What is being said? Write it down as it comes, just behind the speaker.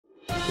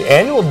The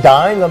annual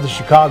dyeing of the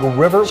Chicago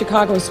River.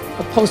 Chicago's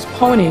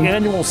postponing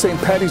Annual St.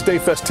 Patty's Day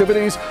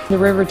festivities. the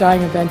river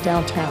dyeing event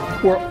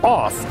downtown. We're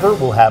off. It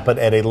will happen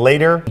at a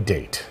later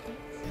date.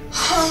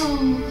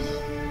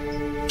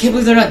 Can't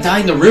believe they're not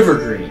dyeing the river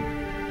green.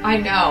 I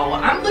know.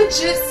 I'm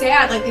legit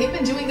sad. Like, they've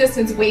been doing this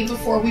since way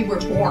before we were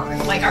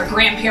born. Like, our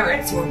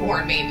grandparents were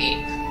born,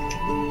 maybe.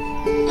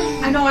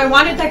 I know, I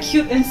wanted that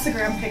cute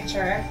Instagram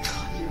picture.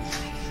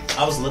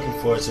 I was looking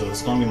forward to it.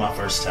 It's gonna be my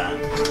first time.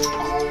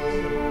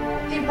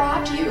 Oh, they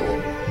robbed you.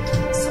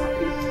 Sorry.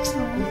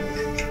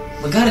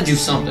 We gotta do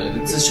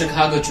something. It's a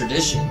Chicago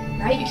tradition.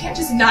 Right? You can't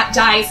just not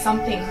dye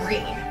something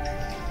green.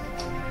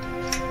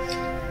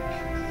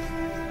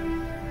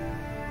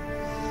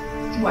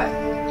 What?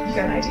 You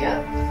got an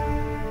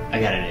idea? I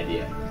got an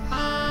idea.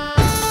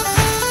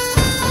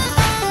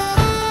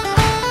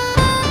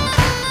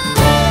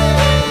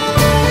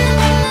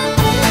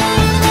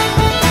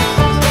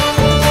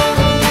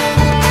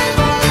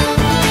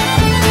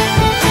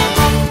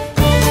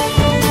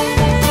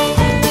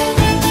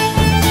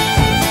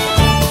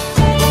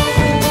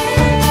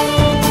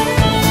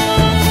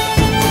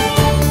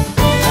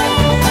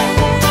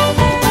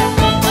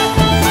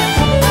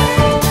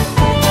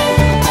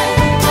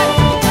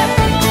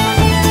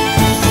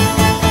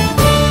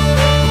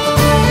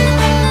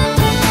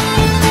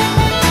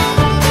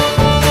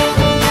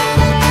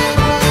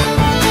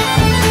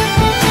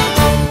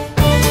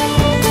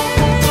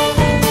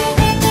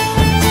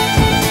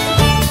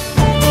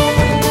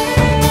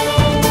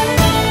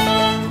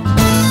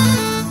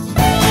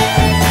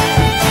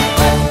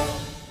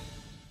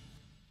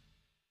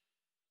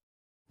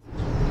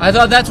 I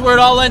thought that's where it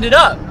all ended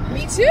up.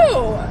 Me too.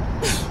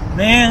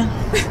 Man.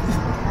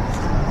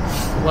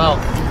 Well.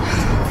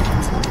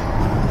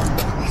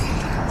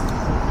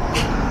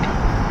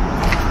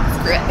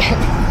 Screw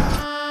it.